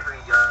if we can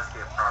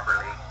Yosuke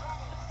properly.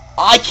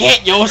 I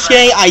can't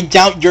Yosuke. I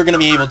doubt you're gonna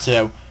be able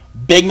to.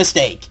 Big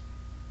mistake.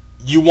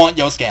 You want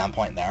Yosuke on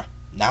point there.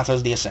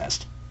 Naoto's the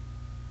assist.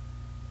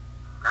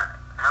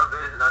 How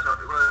good is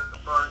Naruto?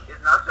 Well, is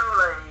Naruto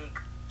like...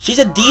 She's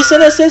a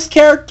decent assist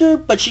character,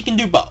 but she can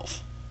do both.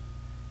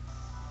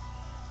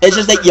 It's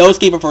just that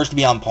Yosuke prefers to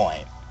be on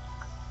point.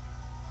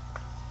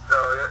 So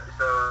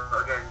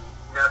again,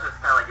 Naruto's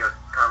kind of like your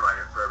Carmine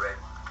for a bit.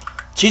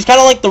 She's kind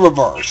of like the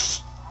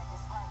reverse.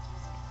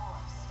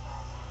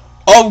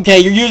 Okay,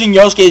 you're using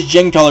Yosuke's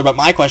Jin color, but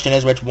my question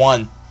is, which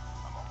one?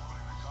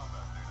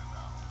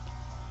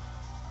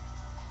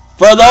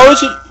 For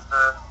those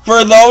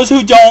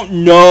who don't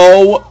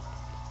know,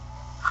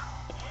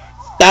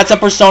 that's a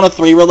Persona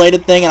 3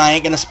 related thing, and I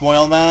ain't gonna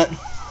spoil that.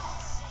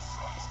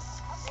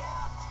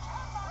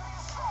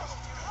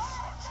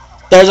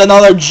 There's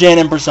another Jin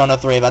in Persona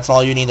 3, that's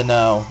all you need to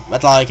know.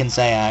 That's all I can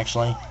say,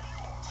 actually.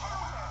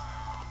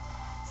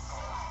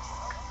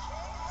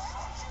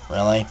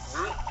 Really?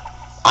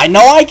 I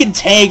know I can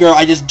take her,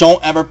 I just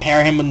don't ever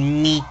pair him with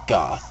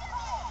Mika.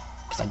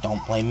 Because I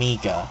don't play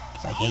Mika.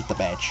 Because I hate the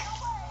bitch.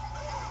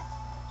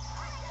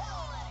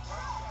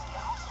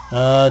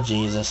 Oh,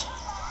 Jesus.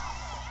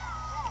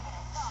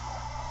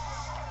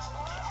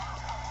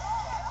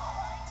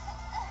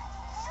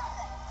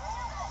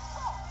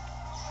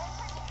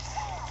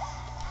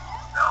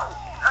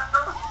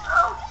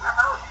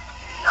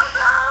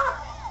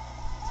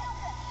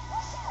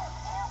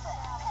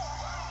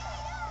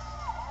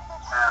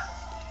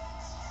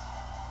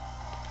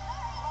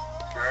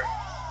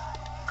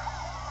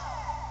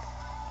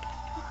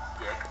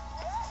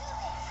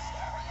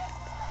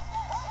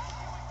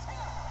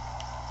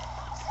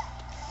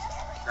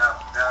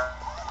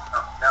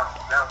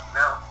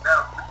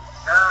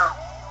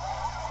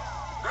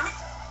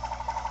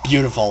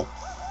 Beautiful.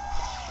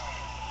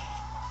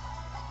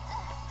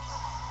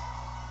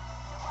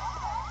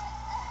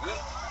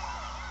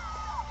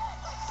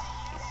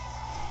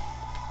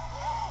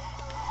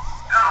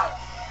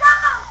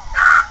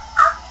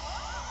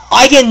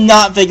 I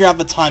cannot figure out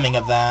the timing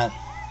of that.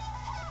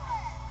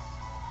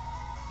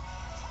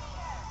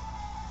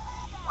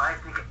 Why is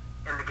he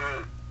in the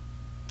game?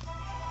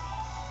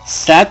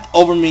 Seth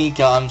over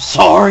Mika, I'm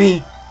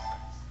sorry.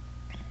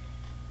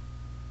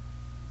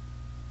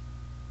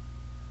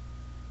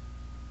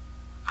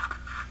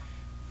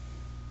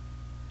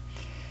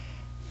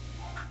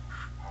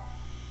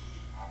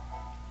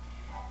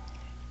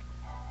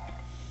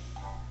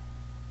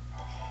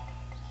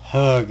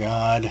 Oh,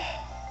 God. I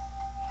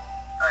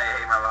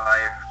hate my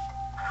life.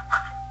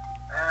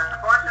 And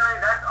unfortunately,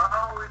 that's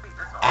all.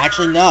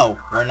 Actually,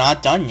 no. We're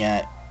not done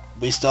yet.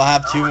 We still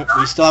have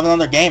we still have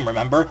another game,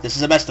 remember? This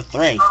is a best of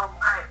 3. Oh,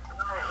 right.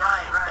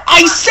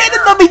 I said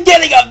in the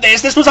beginning of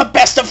this was a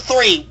best of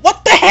 3!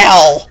 What the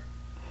hell?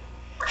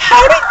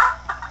 How the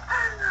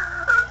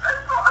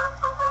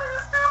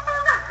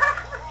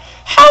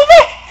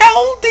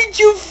hell did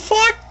you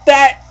fuck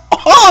that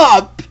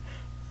up?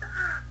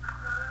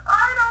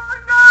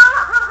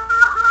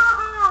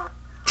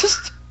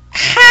 Just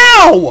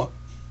how?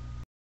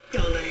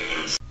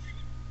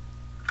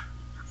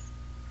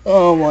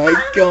 Oh my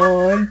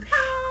god.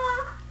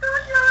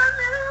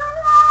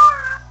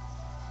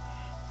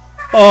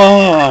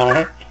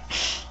 Oh.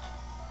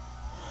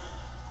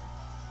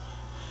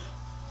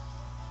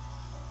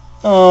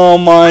 Oh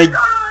my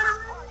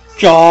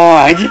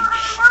god.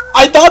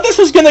 I thought this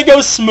was gonna go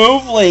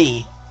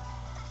smoothly.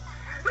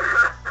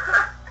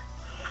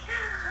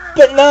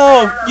 But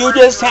no, you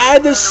just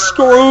had to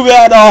screw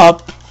that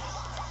up.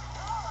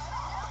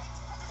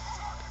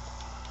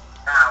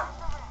 Ow.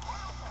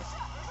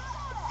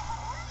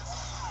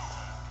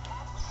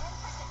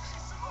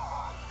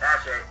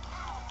 That's it.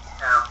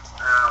 Ow,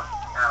 ow,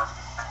 ow,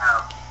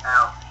 ow,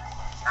 ow,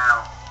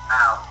 ow,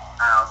 ow,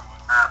 ow,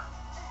 ow.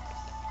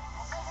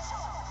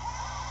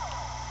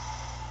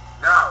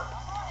 No.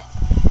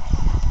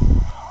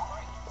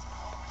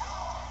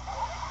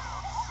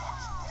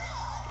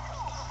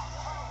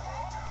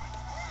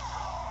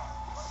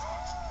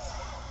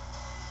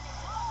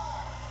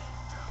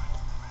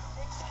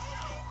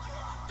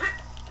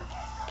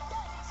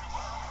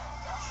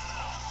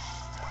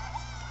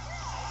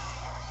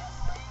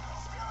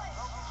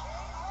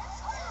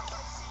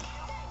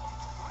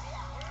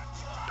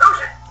 Oh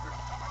shit.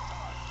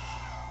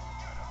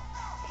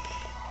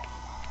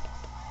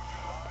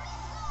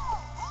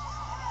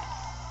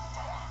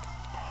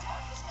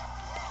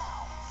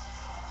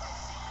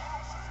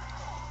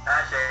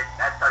 That's it.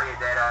 That's totally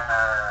dead.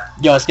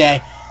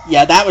 Yosuke,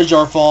 yeah, that was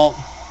your fault.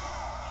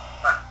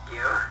 Fuck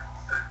you.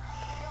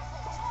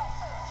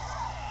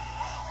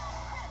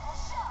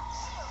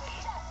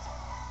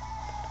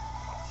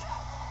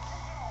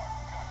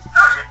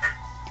 Oh shit.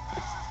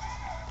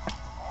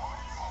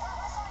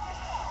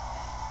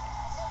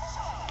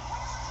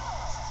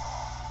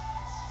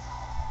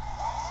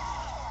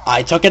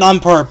 I took it on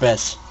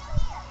purpose.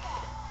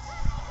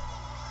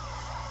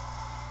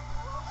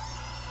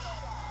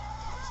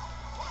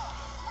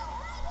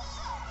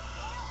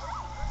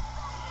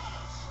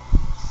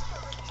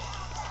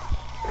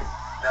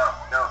 No,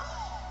 no.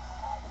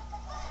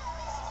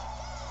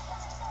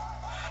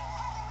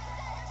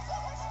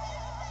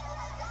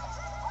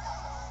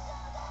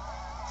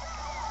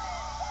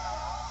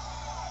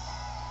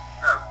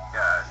 Oh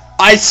god.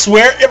 I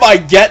swear if I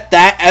get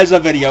that as a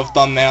video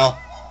thumbnail.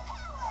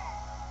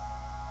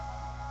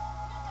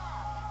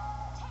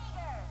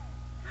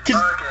 'Cause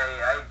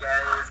Okay, I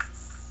guess.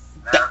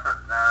 No.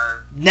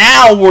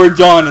 now we're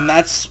done, and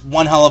that's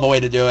one hell of a way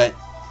to do it.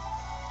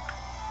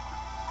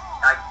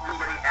 Me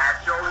getting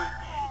actual.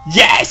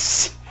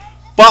 Yes!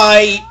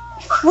 By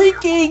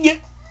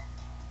freaking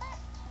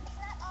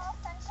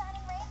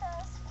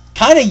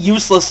kinda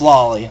useless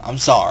Lolly. I'm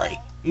sorry.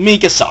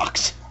 Mika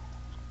sucks.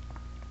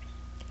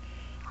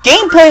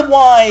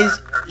 Gameplay-wise,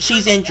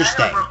 she's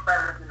interesting.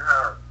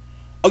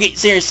 Okay,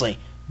 seriously.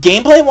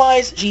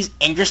 Gameplay-wise, she's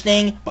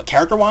interesting, but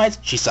character-wise,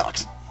 she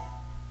sucks.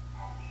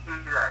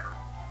 Exactly.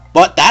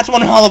 But that's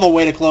one hell of a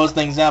way to close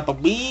things up. But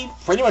we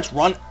pretty much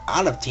run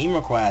out of team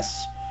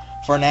requests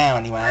for now,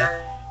 anyway.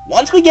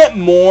 Once we get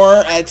more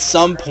at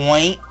some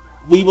point,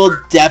 we will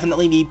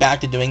definitely be back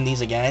to doing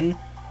these again.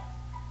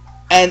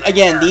 And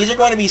again, these are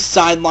going to be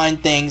sideline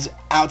things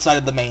outside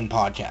of the main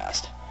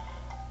podcast.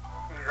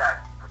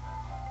 Exactly.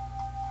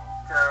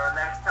 So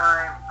next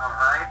time, I'm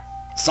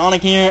hyped.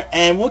 Sonic here,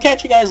 and we'll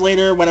catch you guys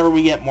later whenever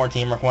we get more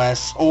team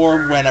requests,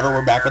 or whenever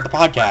we're back with the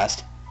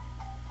podcast.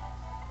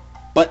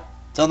 But,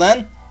 till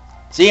then,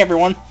 see you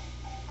everyone.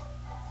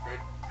 Safe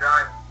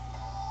drive.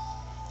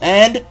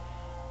 And,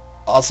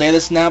 I'll say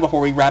this now before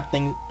we wrap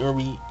things, or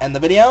we end the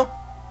video.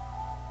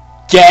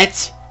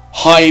 Get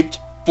hyped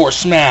for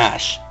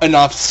Smash.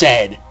 Enough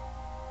said.